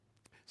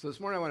So this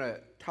morning I want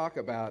to talk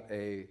about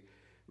a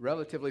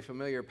relatively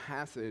familiar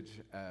passage,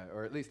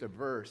 or at least a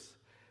verse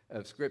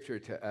of Scripture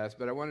to us,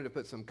 but I wanted to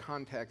put some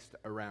context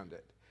around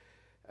it.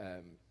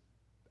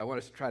 I want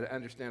us to try to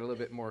understand a little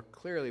bit more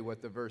clearly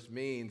what the verse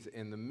means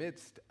in the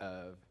midst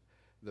of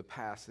the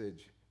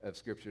passage of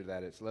Scripture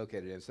that it's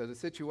located in. So the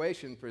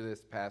situation for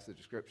this passage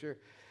of Scripture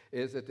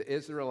is that the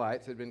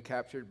Israelites had been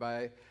captured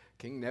by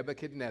King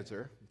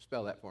Nebuchadnezzar.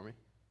 Spell that for me.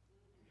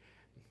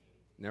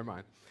 Never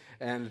mind.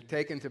 And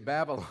taken to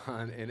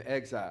Babylon in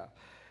exile.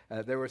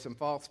 There were some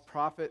false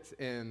prophets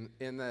in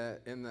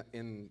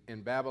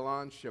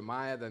Babylon.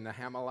 Shemaiah the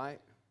Nahamalite.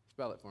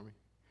 Spell it for me.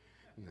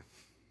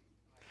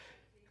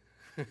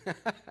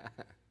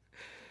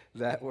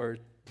 That word.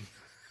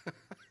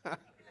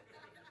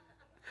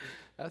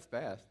 That's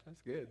fast. That's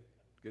good.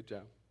 Good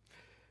job.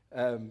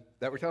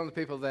 That were telling the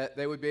people that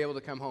they would be able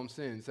to come home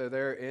soon. So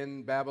they're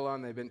in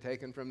Babylon. They've been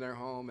taken from their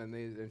home,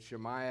 and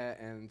Shemaiah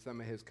and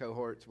some of his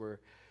cohorts were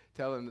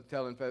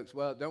telling folks,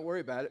 well, don't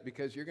worry about it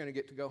because you're going to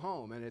get to go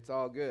home, and it's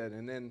all good.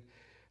 And then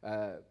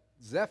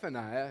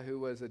Zephaniah, who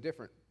was a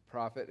different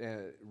prophet,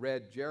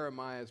 read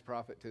Jeremiah's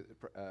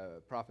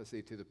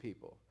prophecy to the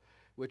people,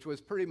 which was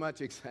pretty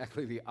much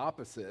exactly the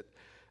opposite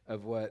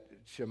of what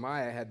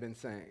Shemaiah had been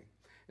saying.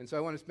 And so I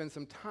want to spend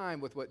some time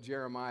with what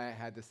Jeremiah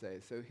had to say.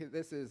 So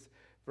this is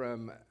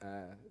from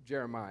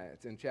Jeremiah.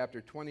 It's in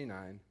chapter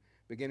 29,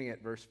 beginning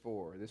at verse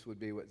 4. This would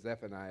be what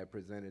Zephaniah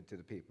presented to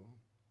the people.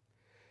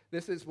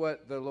 This is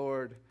what the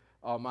Lord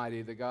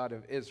Almighty, the God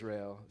of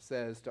Israel,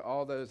 says to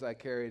all those I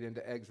carried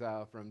into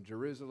exile from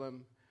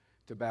Jerusalem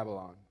to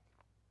Babylon.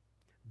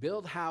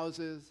 Build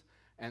houses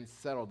and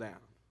settle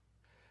down.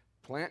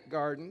 Plant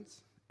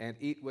gardens and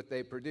eat what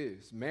they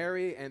produce.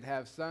 Marry and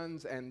have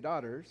sons and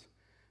daughters.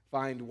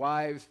 Find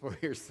wives for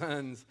your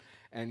sons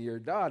and your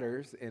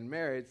daughters in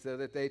marriage so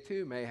that they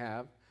too may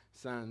have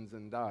sons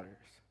and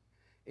daughters.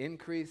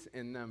 Increase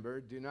in number,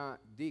 do not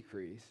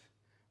decrease.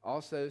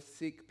 Also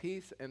seek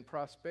peace and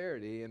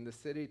prosperity in the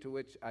city to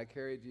which I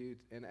carried you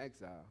in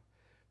exile.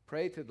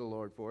 Pray to the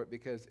Lord for it,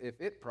 because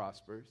if it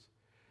prospers,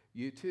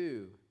 you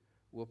too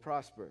will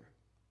prosper.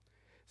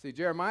 See,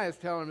 Jeremiah is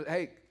telling them,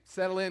 hey,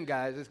 settle in,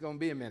 guys. It's going to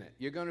be a minute.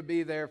 You're going to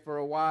be there for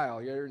a while.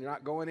 You're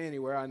not going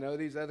anywhere. I know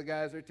these other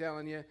guys are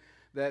telling you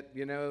that,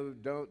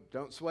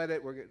 don't sweat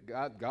it.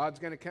 God's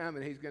going to come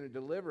and he's going to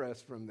deliver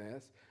us from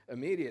this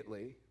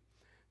immediately.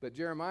 But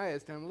Jeremiah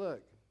is telling them,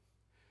 look,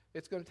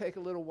 it's going to take a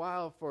little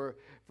while for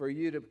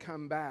you to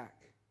come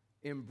back.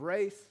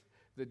 Embrace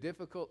the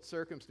difficult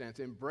circumstance.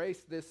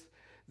 Embrace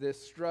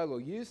this struggle.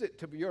 Use it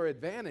to your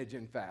advantage,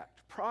 in fact.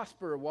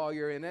 Prosper while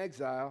you're in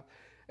exile.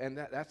 And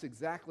that's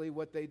exactly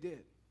what they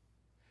did.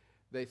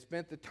 They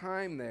spent the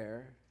time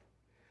there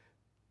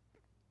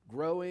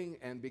growing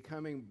and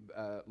becoming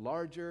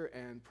larger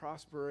and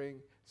prospering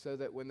so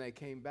that when they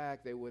came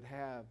back, they would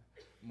have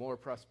more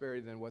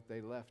prosperity than what they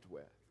left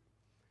with.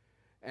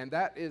 And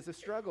that is a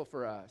struggle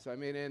for us. I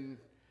mean,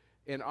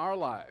 in our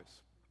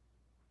lives,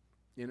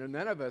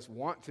 none of us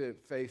want to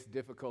face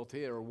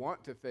difficulty or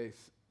want to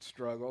face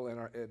struggle,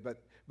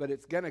 but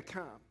it's going to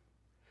come.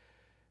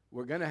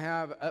 We're going to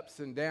have ups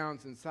and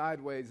downs and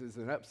sideways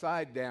and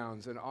upside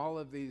downs and all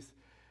of these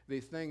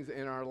things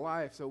in our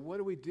life. So what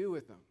do we do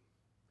with them?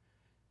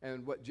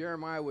 And what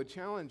Jeremiah would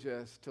challenge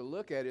us to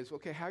look at is,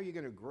 okay, how are you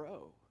going to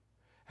grow?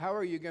 How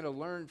are you going to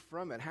learn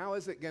from it? How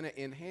is it going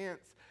to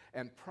enhance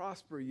and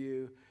prosper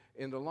you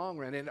in the long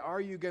run? And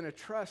are you going to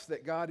trust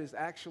that God is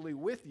actually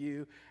with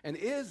you and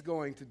is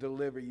going to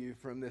deliver you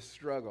from this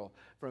struggle,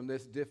 from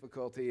this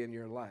difficulty in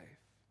your life?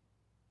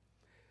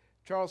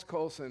 Charles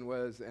Colson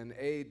was an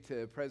aide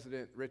to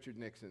President Richard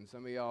Nixon.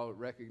 Some of y'all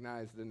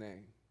recognize the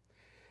name.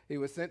 He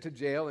was sent to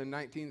jail in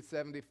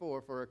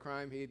 1974 for a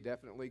crime he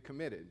definitely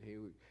committed.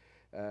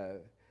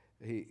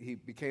 He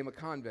became a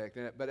convict.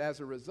 But as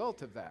a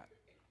result of that,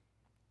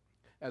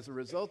 as a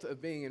result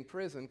of being in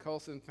prison,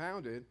 Colson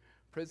founded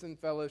Prison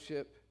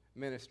Fellowship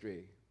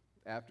Ministry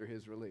after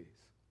his release.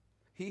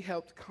 He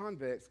helped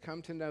convicts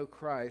come to know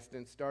Christ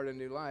and start a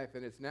new life,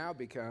 and it's now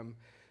become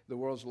the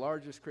world's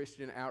largest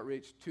Christian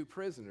outreach to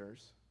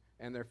prisoners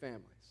and their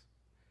families.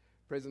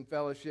 Prison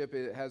Fellowship,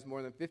 it has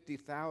more than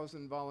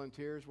 50,000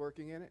 volunteers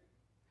working in it,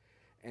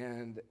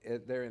 and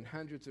they're in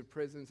hundreds of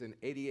prisons in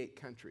 88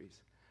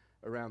 countries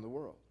around the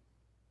world.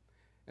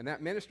 And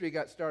that ministry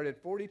got started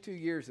 42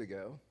 years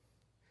ago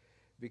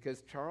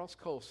because Charles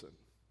Colson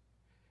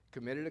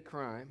committed a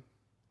crime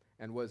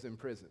and was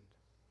imprisoned.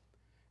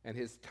 And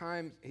his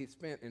time he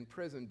spent in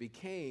prison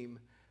became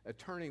a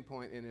turning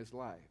point in his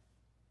life.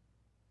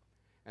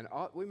 And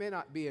we may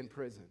not be in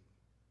prison,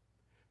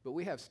 but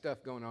we have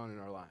stuff going on in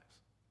our lives.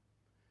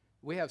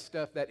 We have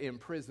stuff that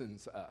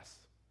imprisons us.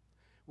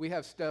 We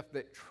have stuff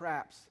that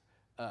traps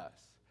us,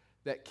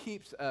 that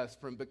keeps us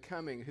from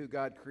becoming who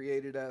God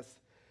created us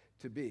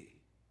to be.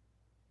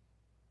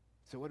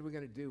 So what are we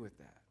going to do with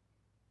that?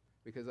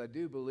 Because I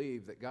do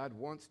believe that God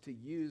wants to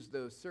use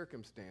those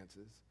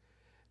circumstances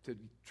to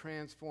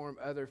transform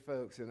other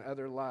folks and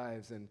other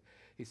lives. And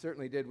he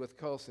certainly did with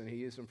Colson. He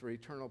used them for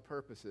eternal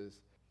purposes.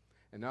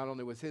 And not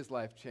only was his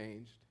life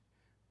changed,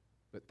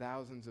 but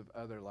thousands of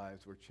other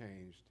lives were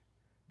changed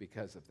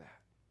because of that.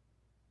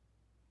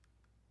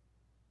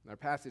 Our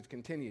passage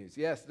continues.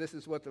 Yes, this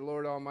is what the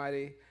Lord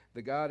Almighty,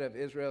 the God of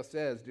Israel,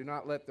 says. Do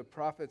not let the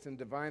prophets and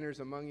diviners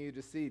among you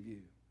deceive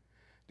you.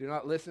 Do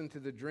not listen to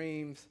the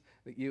dreams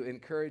that you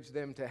encourage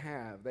them to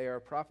have. They are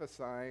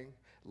prophesying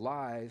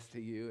lies to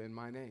you in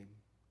my name.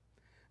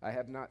 I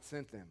have not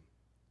sent them,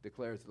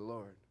 declares the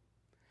Lord.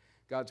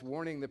 God's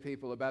warning the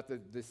people about the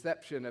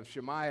deception of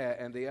Shemaiah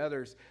and the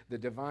others, the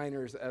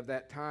diviners of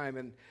that time.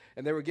 And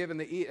they were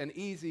given an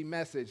easy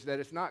message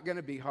that it's not going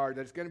to be hard,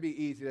 that it's going to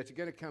be easy, that you're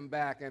going to come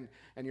back and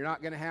you're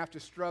not going to have to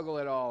struggle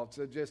at all.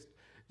 So just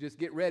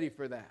get ready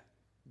for that.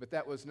 But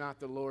that was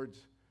not the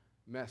Lord's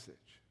message.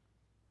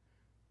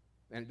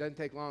 And it doesn't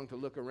take long to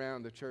look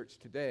around the church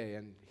today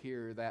and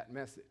hear that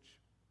message.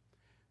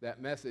 That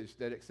message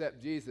that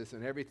accept Jesus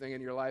and everything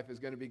in your life is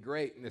going to be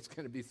great and it's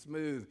going to be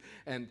smooth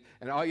and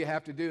all you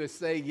have to do is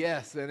say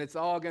yes and it's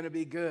all going to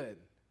be good.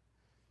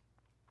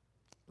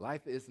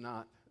 Life is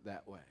not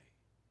that way.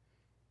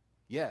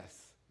 Yes,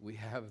 we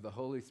have the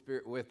Holy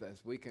Spirit with us.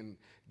 We can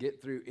get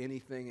through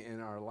anything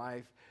in our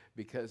life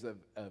because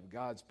of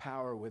God's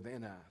power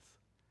within us.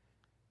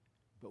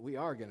 But we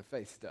are going to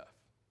face stuff.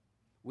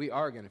 We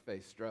are going to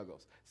face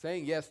struggles.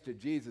 Saying yes to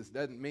Jesus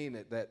doesn't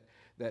mean that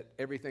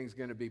everything's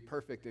going to be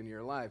perfect in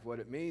your life. What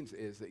it means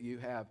is that you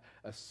have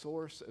a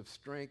source of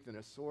strength and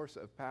a source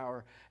of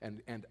power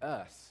and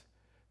us,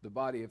 the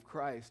body of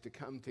Christ, to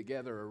come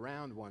together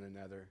around one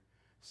another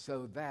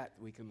so that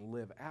we can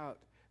live out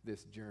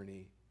this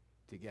journey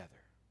together.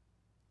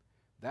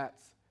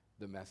 That's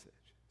the message.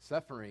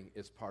 Suffering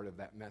is part of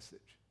that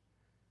message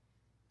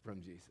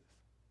from Jesus.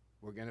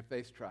 We're going to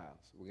face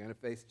trials. We're going to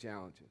face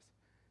challenges.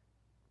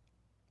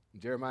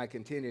 Jeremiah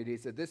continued, he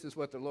said, this is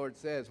what the Lord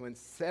says, when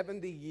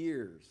 70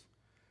 years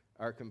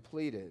are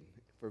completed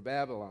for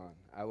Babylon,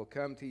 I will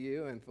come to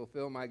you and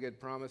fulfill my good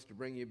promise to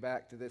bring you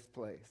back to this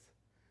place.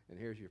 And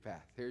here's your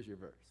path. Here's your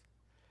verse.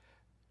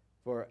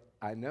 For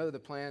I know the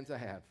plans I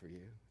have for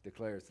you,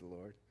 declares the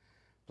Lord,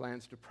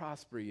 plans to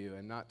prosper you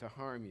and not to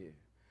harm you,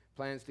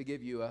 plans to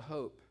give you a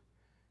hope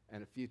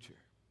and a future.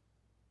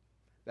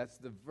 That's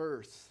the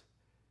verse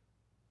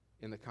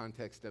in the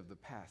context of the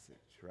passage,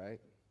 right?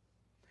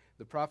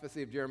 The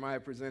prophecy of Jeremiah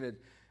presented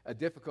a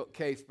difficult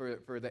case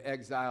for the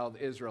exiled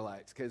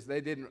Israelites because they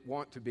didn't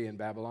want to be in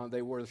Babylon.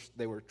 They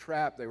were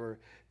trapped. They were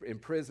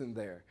imprisoned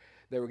there.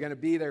 They were going to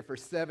be there for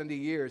 70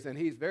 years. And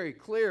he's very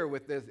clear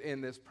with this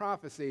in this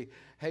prophecy.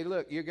 Hey,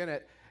 look,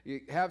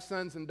 you have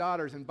sons and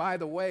daughters. And by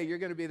the way, you're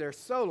going to be there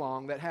so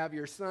long that have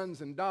your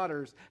sons and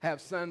daughters have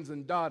sons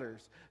and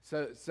daughters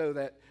so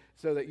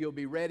that you'll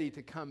be ready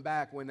to come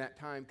back when that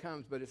time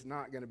comes. But it's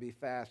not going to be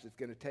fast. It's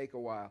going to take a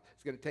while.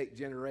 It's going to take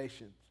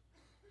generations.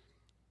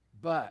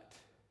 But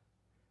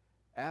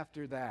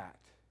after that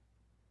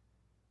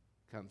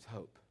comes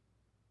hope.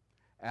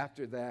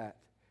 After that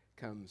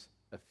comes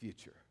a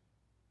future.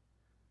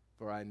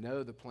 For I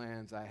know the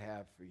plans I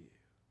have for you,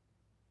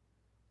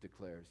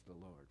 declares the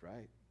Lord,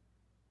 right?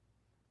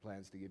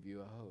 Plans to give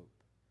you a hope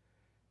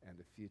and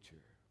a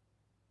future.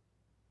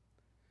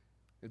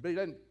 But it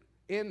doesn't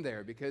end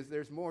there because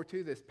there's more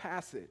to this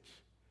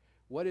passage.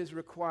 What is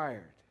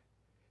required?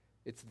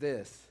 It's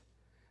this.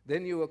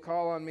 Then you will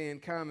call on me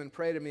and come and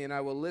pray to me, and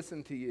I will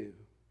listen to you.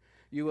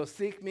 You will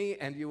seek me,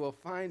 and you will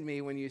find me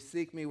when you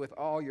seek me with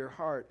all your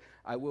heart.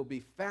 I will be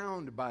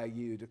found by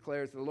you,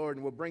 declares the Lord,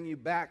 and will bring you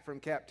back from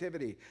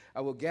captivity.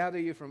 I will gather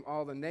you from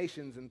all the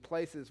nations and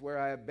places where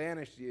I have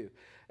banished you,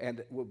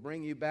 and will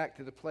bring you back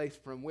to the place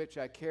from which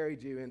I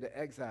carried you into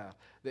exile.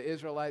 The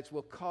Israelites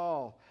will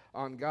call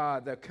on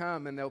God. They'll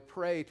come and they'll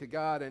pray to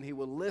God, and he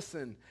will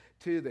listen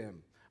to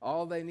them.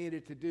 All they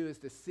needed to do is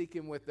to seek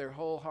him with their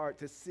whole heart,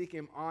 to seek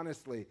him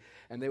honestly.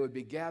 And they would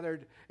be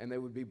gathered, and they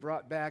would be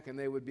brought back, and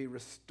they would be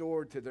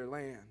restored to their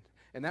land.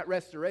 And that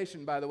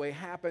restoration, by the way,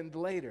 happened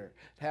later.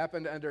 It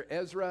happened under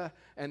Ezra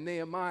and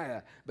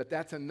Nehemiah. But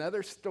that's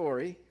another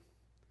story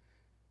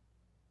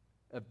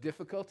of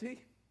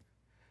difficulty,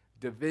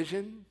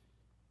 division,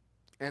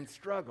 and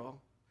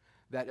struggle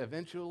that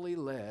eventually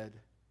led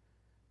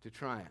to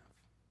triumph.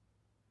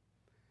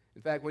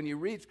 In fact, when you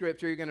read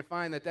Scripture, you're going to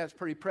find that that's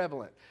pretty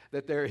prevalent,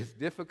 that there is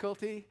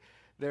difficulty,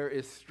 there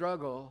is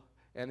struggle,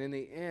 and in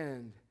the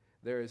end,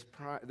 there is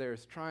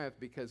triumph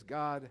because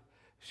God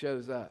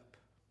shows up.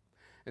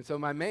 And so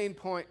my main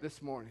point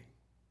this morning,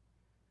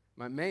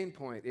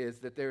 is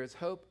that there is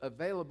hope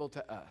available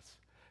to us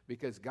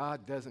because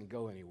God doesn't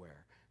go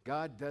anywhere.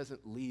 God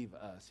doesn't leave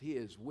us. He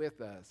is with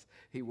us.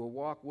 He will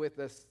walk with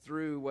us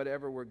through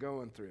whatever we're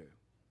going through.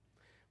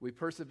 We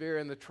persevere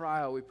in the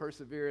trial. We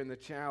persevere in the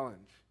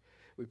challenge.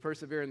 We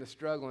persevere in the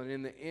struggle, and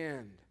in the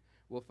end,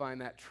 we'll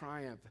find that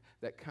triumph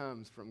that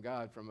comes from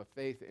God, from a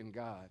faith in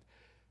God.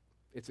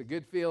 It's a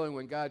good feeling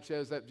when God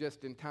shows up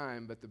just in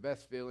time, but the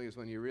best feeling is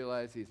when you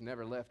realize he's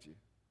never left you.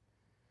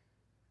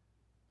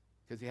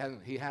 Because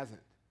he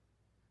hasn't.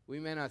 We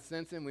may not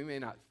sense him, we may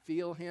not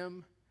feel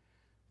him,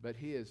 but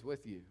he is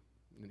with you,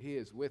 and he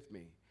is with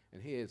me,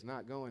 and he is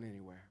not going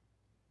anywhere.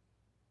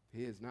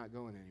 He is not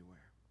going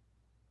anywhere,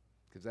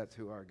 because that's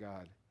who our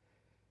God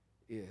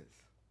is.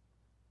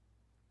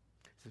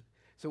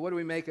 So what do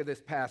we make of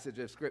this passage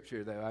of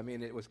Scripture, though? I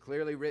mean, it was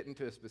clearly written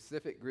to a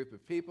specific group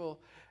of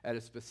people at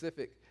a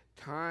specific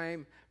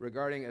time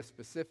regarding a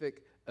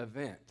specific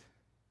event.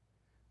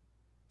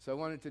 So I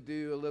wanted to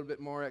do a little bit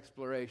more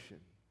exploration.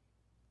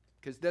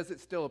 Because does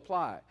it still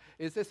apply?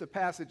 Is this a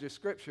passage of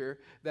Scripture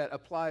that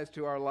applies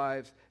to our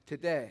lives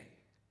today?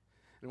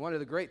 And one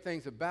of the great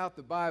things about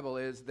the Bible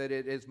is that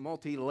it is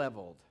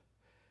multi-leveled.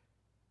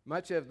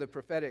 Much of the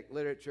prophetic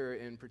literature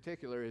in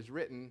particular is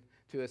written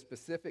to a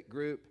specific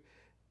group,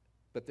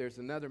 but there's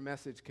another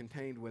message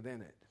contained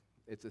within it.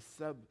 It's a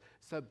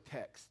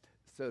subtext,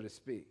 so to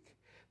speak.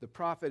 The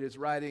prophet is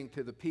writing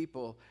to the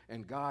people,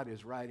 and God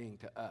is writing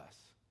to us.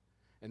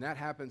 And that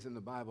happens in the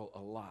Bible a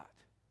lot.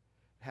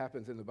 It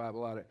happens in the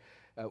Bible a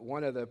lot.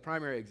 One of the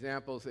primary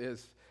examples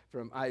is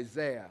from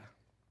Isaiah,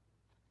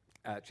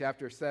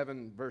 chapter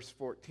 7, verse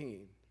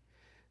 14.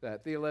 The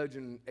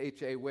theologian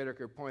H.A.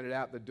 Whitaker pointed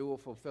out the dual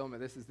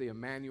fulfillment. This is the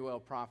Emmanuel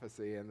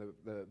prophecy, and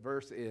the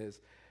verse is,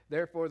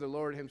 "Therefore the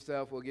Lord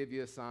himself will give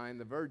you a sign.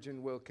 The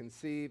virgin will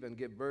conceive and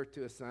give birth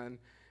to a son,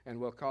 and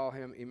will call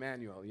him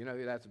Emmanuel." You know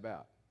who that's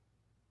about,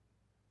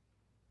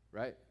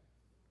 right?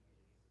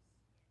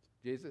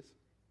 Jesus?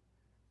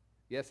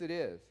 Yes, it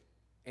is.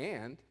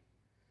 And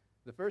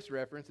the first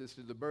reference is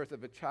to the birth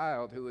of a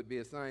child who would be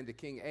assigned to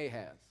King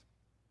Ahaz.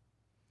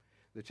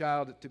 The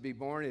child to be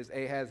born is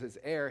Ahaz's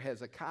heir,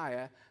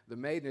 Hezekiah. The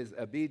maiden is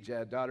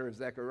Abijah, daughter of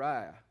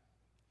Zechariah.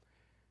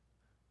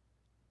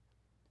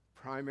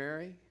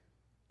 Primary,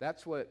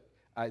 that's what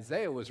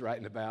Isaiah was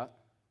writing about.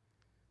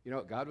 You know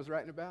what God was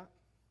writing about?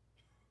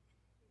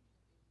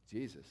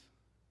 Jesus.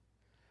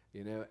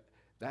 You know,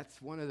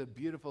 that's one of the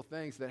beautiful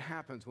things that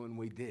happens when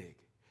we dig,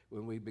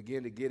 when we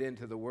begin to get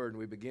into the Word and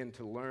we begin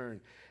to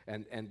learn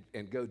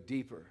and go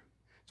deeper.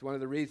 It's one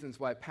of the reasons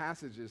why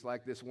passages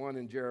like this one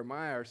in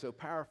Jeremiah are so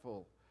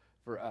powerful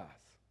for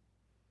us.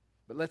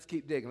 But let's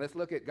keep digging. Let's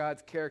look at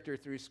God's character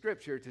through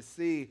Scripture to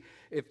see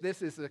if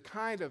this is the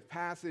kind of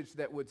passage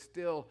that would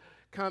still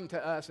come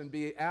to us and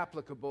be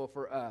applicable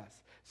for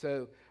us.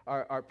 So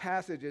our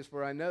passage is,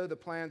 "For I know the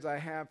plans I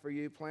have for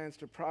you, plans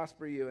to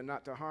prosper you and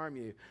not to harm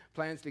you,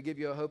 plans to give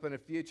you a hope and a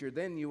future.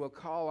 Then you will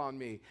call on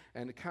me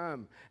and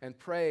come and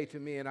pray to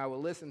me, and I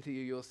will listen to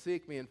you. You'll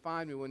seek me and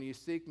find me when you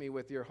seek me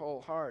with your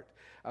whole heart.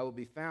 I will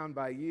be found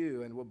by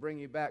you and will bring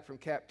you back from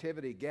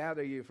captivity,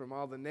 gather you from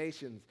all the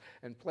nations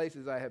and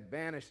places I have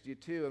banished you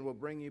to, and will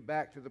bring you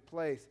back to the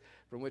place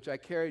from which I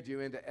carried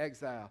you into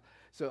exile."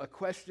 So a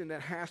question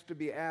that has to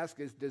be asked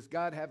is, does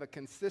God have a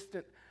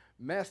consistent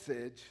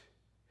message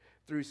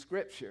through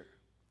Scripture?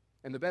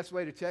 And the best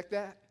way to check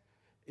that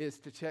is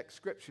to check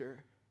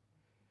Scripture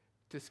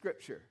to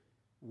Scripture.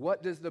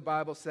 What does the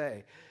Bible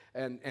say?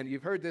 And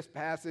you've heard this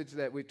passage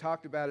that we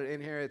talked about it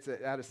in here. It's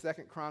out of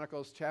 2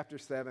 Chronicles chapter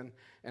 7.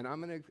 And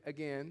I'm going to,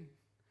 again,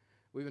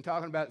 we've been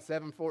talking about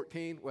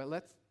 7:14. Well,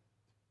 let's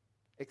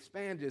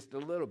expand just a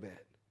little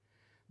bit.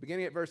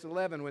 Beginning at verse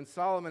 11, "When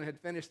Solomon had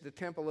finished the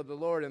temple of the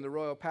Lord in the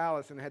royal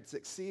palace and had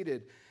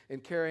succeeded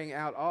in carrying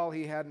out all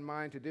he had in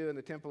mind to do in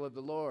the temple of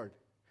the Lord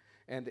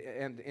and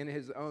in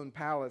his own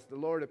palace, the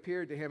Lord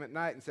appeared to him at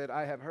night and said,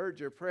 'I have heard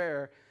your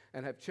prayer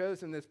and have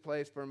chosen this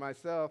place for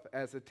myself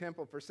as a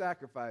temple for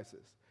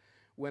sacrifices.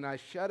 When I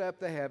shut up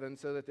the heavens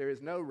so that there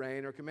is no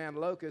rain, or command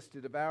locusts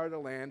to devour the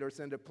land, or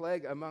send a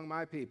plague among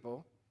my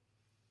people,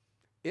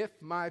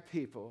 if my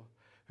people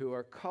who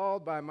are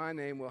called by my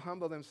name will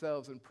humble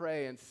themselves and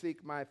pray and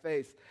seek my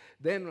face,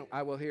 then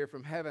I will hear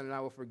from heaven and I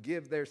will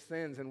forgive their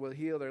sins and will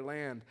heal their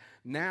land.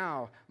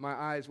 Now my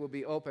eyes will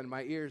be open,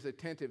 my ears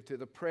attentive to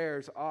the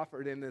prayers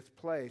offered in this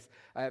place.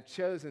 I have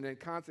chosen and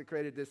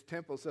consecrated this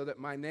temple so that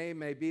my name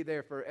may be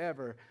there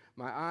forever.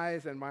 My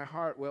eyes and my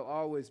heart will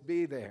always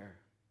be there.'"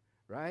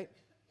 Right?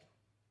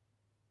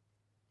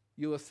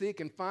 "You will seek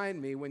and find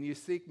me when you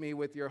seek me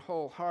with your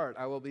whole heart.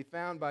 I will be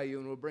found by you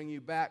and will bring you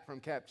back from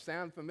captivity."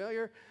 Sound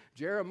familiar?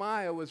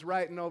 Jeremiah was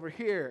writing over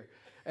here.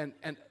 And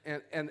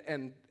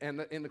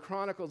in the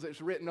Chronicles,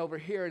 it's written over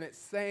here, and it's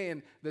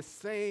saying the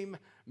same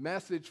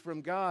message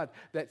from God,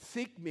 that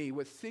seek me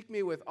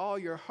with all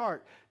your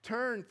heart.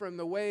 Turn from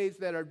the ways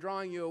that are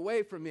drawing you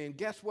away from me. And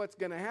guess what's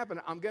going to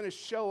happen? I'm going to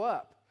show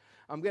up.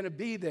 I'm going to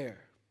be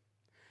there.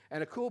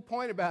 And a cool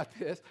point about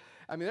this,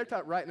 I mean,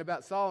 they're writing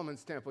about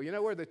Solomon's temple. You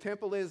know where the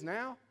temple is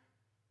now?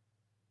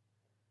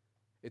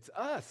 It's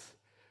us.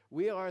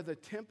 We are the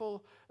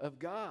temple of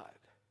God.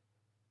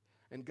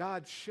 And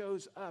God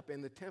shows up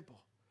in the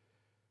temple.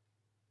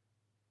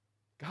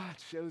 God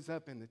shows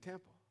up in the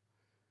temple.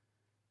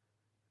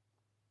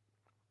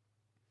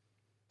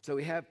 So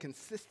we have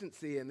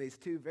consistency in these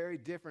two very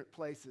different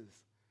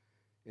places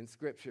in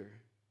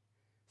Scripture.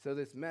 So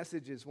this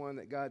message is one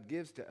that God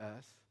gives to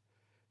us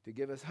to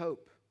give us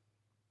hope.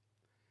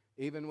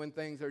 Even when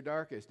things are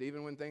darkest,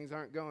 even when things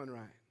aren't going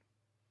right.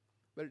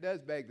 But it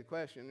does beg the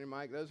question,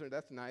 Mike,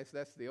 that's nice,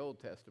 that's the Old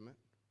Testament.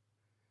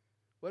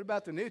 What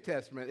about the New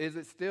Testament? Is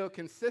it still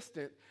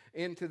consistent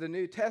into the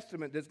New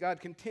Testament? Does God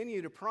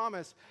continue to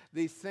promise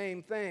these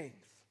same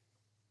things?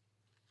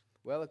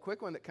 Well, a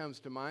quick one that comes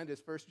to mind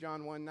is 1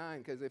 John 1:9,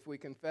 because if we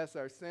confess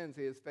our sins,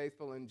 he is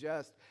faithful and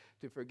just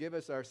to forgive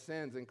us our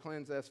sins and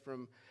cleanse us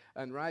from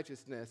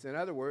unrighteousness. In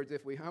other words,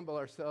 if we humble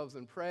ourselves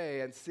and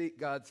pray and seek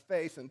God's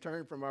face and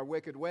turn from our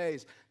wicked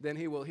ways, then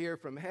he will hear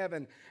from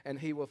heaven and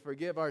he will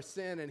forgive our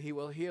sin and he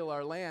will heal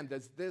our land.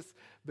 Does this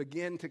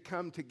begin to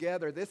come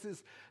together? This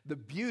is the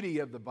beauty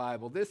of the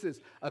Bible. This is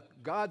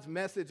God's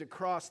message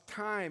across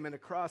time and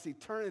across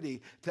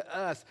eternity to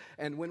us.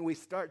 And when we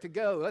start to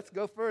go, let's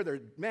go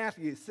further.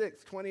 Matthew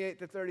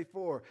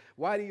 6:28-34.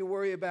 Why do you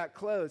worry about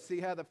clothes?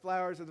 See how the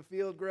flowers of the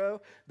field grow?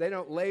 They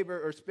don't labor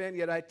or spin,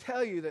 yet I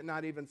tell you that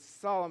not even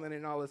Solomon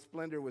in all his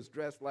splendor was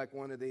dressed like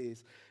one of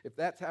these. If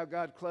that's how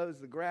God clothes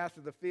the grass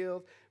of the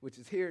field, which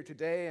is here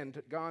today and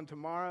gone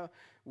tomorrow,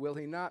 will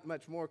he not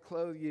much more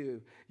clothe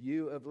you,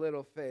 you of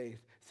little faith?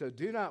 So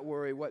do not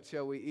worry, what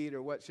shall we eat,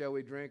 or what shall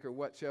we drink, or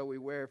what shall we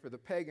wear? For the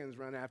pagans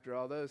run after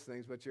all those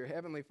things, but your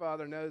heavenly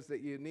Father knows that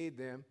you need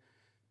them.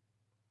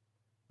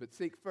 But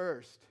seek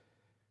first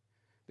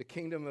the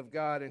kingdom of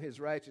God and his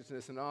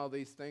righteousness, and all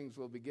these things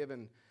will be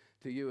given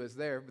to you as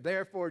there.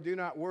 Therefore, do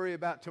not worry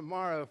about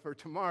tomorrow, for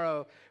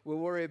tomorrow will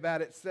worry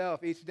about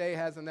itself. Each day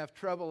has enough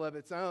trouble of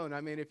its own.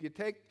 I mean, if you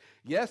take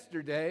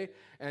yesterday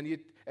and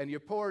you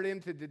pour it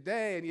into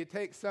today, and you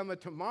take some of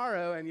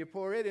tomorrow and you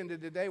pour it into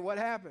today, what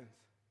happens?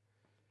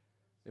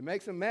 It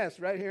makes a mess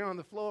right here on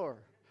the floor.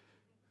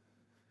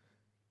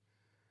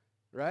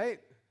 Right?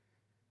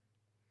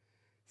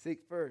 Seek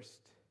first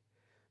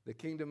the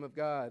kingdom of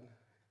God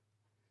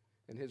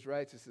and his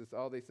righteousness,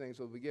 all these things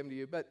will be given to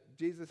you. But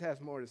Jesus has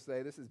more to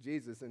say. This is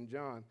Jesus in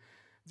John.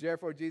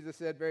 Therefore, Jesus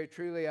said, very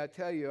truly, I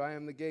tell you, I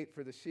am the gate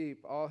for the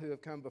sheep. All who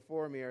have come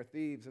before me are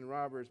thieves and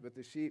robbers, but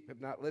the sheep have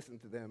not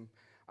listened to them.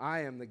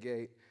 I am the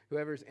gate.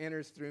 Whoever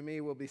enters through me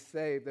will be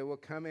saved. They will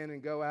come in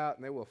and go out,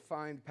 and they will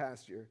find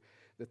pasture.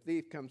 The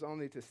thief comes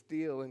only to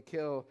steal and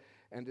kill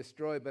and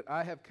destroy, but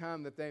I have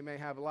come that they may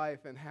have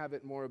life and have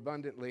it more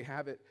abundantly,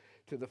 have it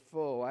to the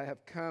full. I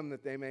have come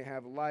that they may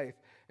have life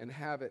and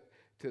have it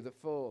to the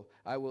full.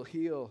 I will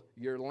heal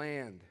your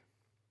land.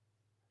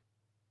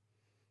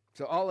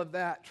 So all of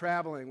that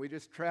traveling, we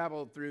just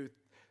traveled through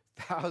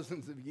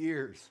thousands of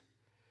years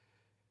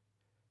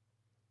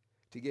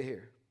to get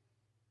here.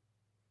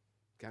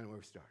 Kind of where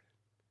we started.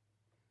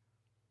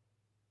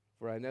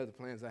 For I know the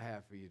plans I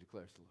have for you,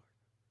 declares the Lord.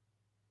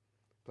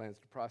 Plans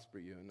to prosper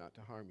you and not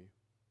to harm you.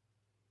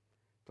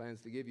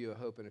 Plans to give you a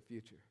hope and a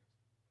future.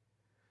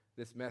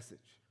 This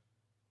message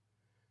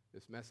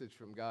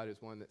from God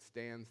is one that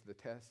stands the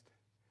test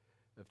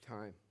of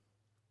time.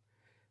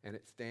 And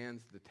it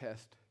stands the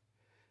test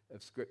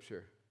of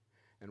Scripture.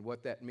 And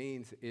what that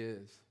means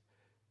is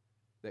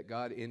that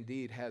God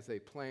indeed has a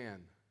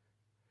plan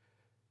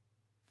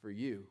for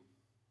you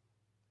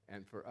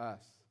and for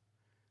us.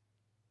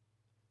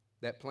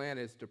 That plan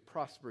is to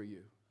prosper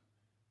you.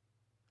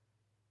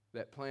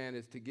 That plan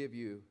is to give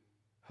you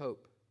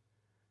hope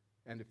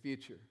and a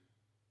future.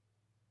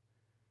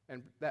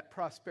 And that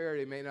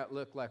prosperity may not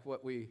look like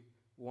what we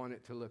want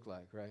it to look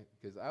like, right?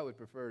 Because I would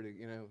prefer to,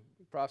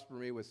 prosper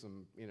me with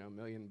some, $1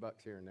 million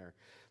here and there.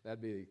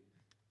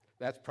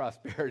 That's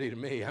prosperity to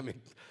me. I mean,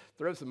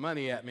 throw some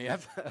money at me.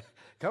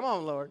 Come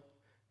on, Lord.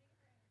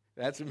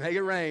 That's make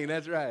it rain.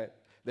 That's right.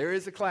 There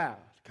is a cloud.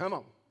 Come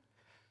on.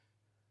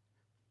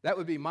 That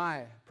would be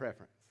my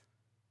preference.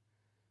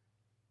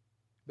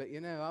 But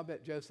I'll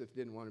bet Joseph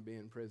didn't want to be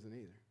in prison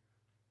either.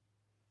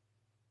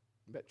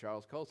 I bet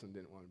Charles Colson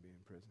didn't want to be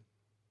in prison.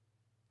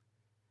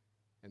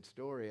 And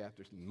story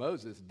after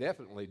Moses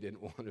definitely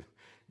didn't want to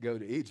go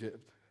to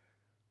Egypt.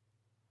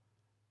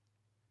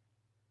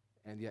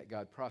 And yet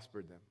God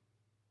prospered them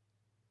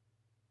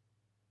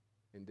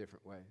in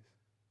different ways.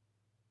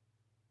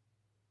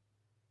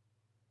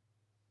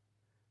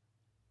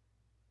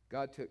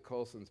 God took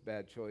Colson's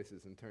bad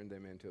choices and turned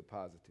them into a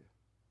positive.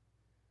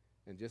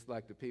 And just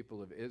like the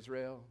people of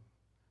Israel,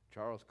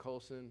 Charles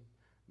Colson,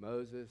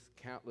 Moses,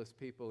 countless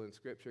people in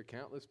Scripture,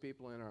 countless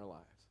people in our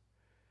lives,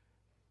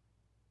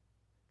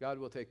 God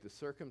will take the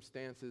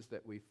circumstances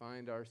that we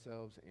find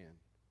ourselves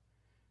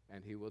in,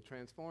 and he will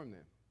transform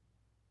them.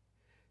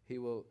 He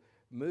will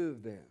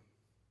move them.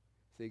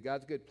 See,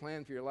 God's good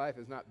plan for your life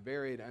is not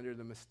buried under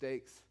the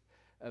mistakes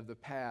of the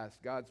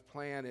past. God's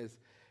plan is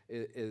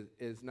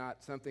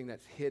not something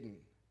that's hidden.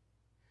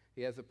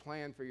 He has a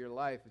plan for your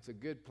life. It's a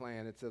good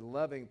plan. It's a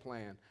loving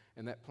plan,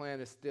 and that plan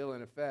is still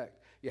in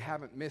effect. You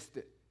haven't missed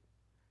it.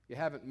 You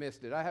haven't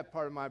missed it. I have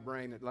part of my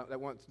brain that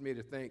wants me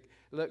to think,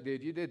 look,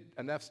 dude, you did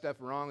enough stuff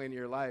wrong in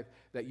your life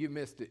that you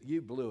missed it. You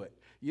blew it.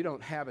 You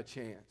don't have a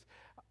chance.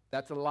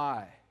 That's a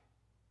lie.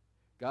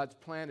 God's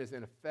plan is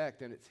in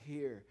effect, and it's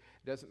here.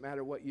 It doesn't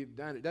matter what you've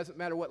done. It doesn't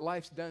matter what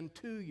life's done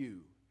to you.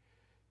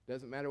 It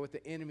doesn't matter what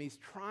the enemy's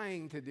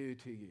trying to do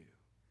to you.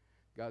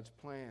 God's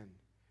plan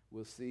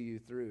will see you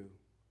through.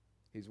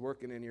 He's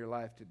working in your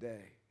life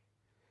today.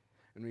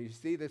 And when you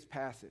see this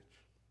passage,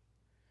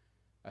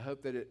 I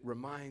hope that it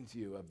reminds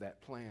you of that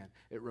plan.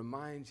 It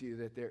reminds you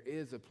that there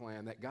is a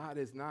plan, that God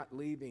is not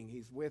leaving.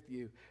 He's with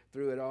you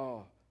through it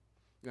all.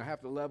 And I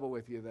have to level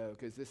with you, though,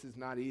 because this is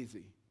not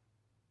easy.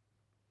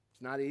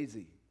 It's not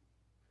easy.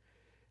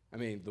 I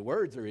mean, the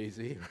words are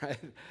easy, right?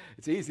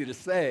 It's easy to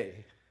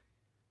say.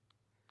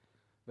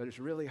 But it's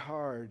really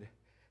hard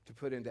to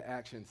put into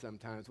action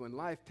sometimes. When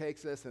life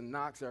takes us and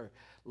knocks our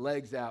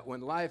legs out,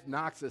 when life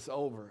knocks us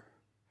over,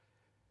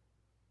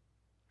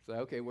 say,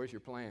 okay, where's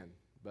your plan,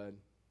 bud?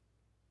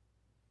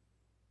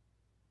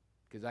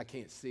 Because I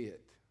can't see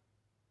it.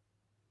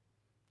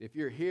 If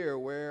you're here,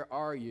 where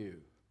are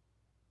you?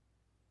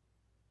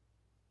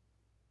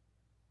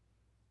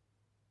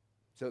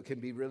 So it can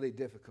be really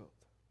difficult.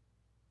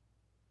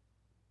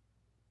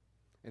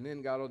 And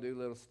then God will do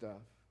little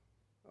stuff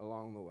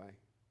along the way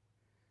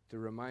to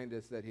remind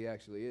us that he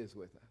actually is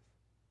with us.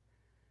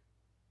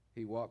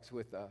 He walks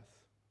with us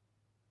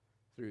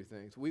through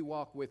things. We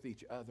walk with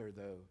each other,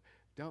 though.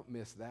 Don't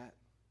miss that.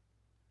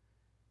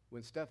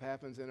 When stuff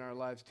happens in our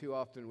lives, too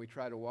often we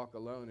try to walk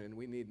alone, and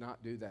we need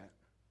not do that.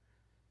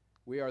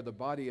 We are the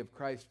body of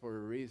Christ for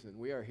a reason.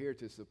 We are here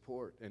to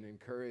support and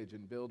encourage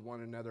and build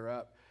one another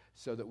up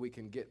so that we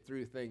can get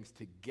through things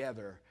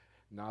together,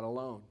 not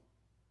alone.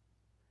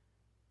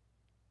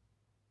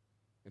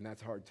 And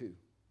that's hard too.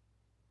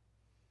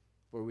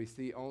 For we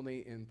see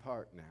only in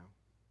part now.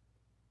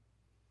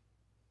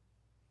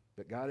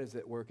 But God is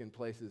at work in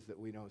places that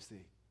we don't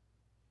see.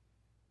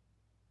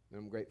 And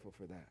I'm grateful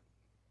for that.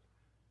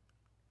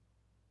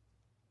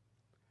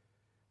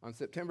 On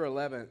September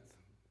 11th,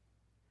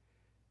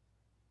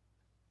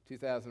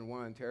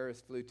 2001,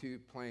 terrorists flew 2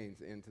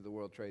 planes into the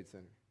World Trade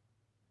Center.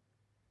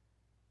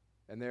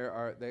 And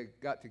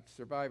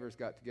survivors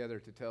got together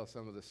to tell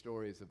some of the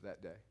stories of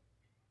that day.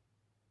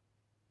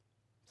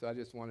 So I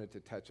just wanted to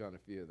touch on a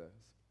few of those.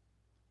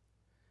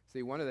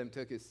 See, one of them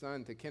took his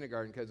son to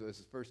kindergarten because it was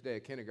his first day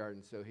of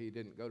kindergarten, so he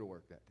didn't go to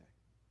work that day.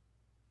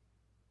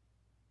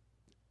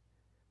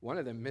 One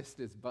of them missed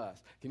his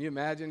bus. Can you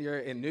imagine you're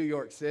in New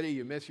York City,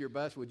 you miss your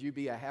bus? Would you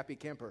be a happy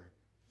camper?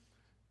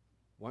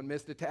 One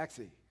missed a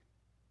taxi.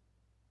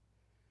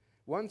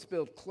 One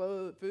spilled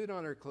food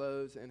on her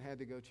clothes and had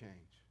to go change.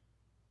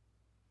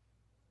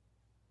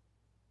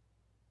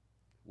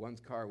 One's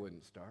car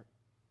wouldn't start.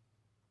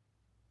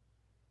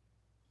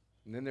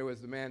 And then there was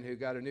the man who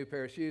got a new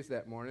pair of shoes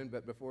that morning,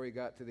 but before he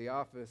got to the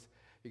office,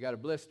 he got a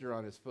blister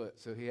on his foot,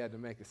 so he had to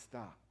make a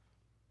stop.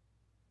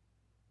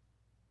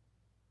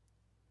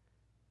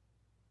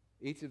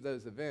 Each of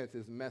those events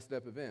is a messed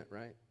up event,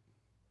 right?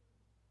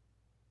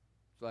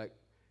 It's like,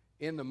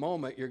 in the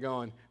moment, you're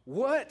going,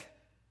 what?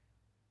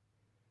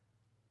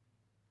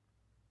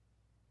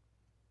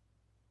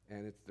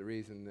 And it's the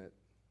reason that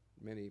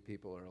many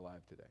people are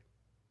alive today.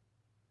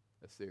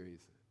 A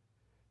series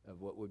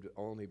of what would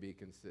only be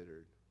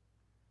considered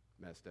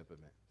messed up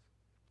events.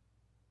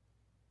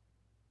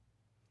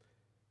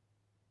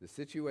 The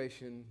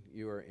situation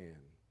you are in,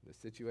 the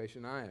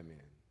situation I am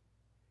in,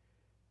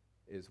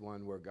 is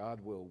one where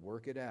God will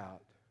work it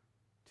out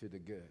to the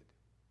good,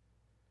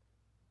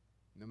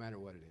 no matter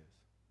what it is.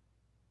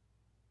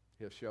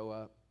 He'll show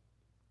up.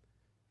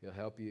 He'll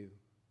help you.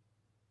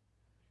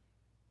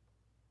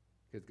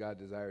 Because God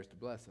desires to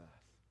bless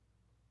us.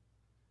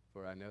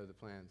 For I know the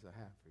plans I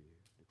have for you,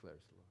 declares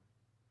the Lord.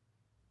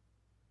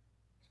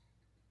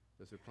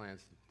 Those are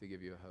plans to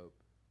give you a hope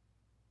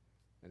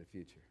and a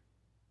future.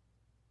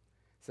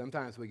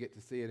 Sometimes we get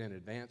to see it in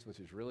advance, which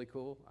is really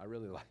cool. I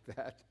really like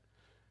that.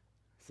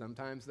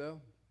 Sometimes,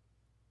 though,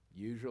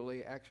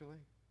 usually, actually,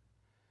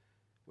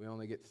 we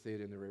only get to see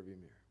it in the rearview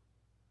mirror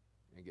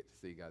and get to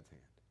see God's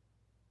hand.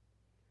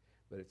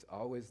 But it's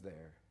always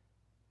there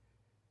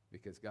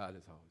because God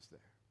is always there.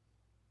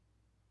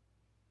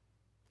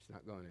 It's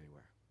not going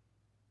anywhere.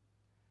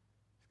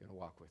 He's going to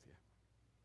walk with you.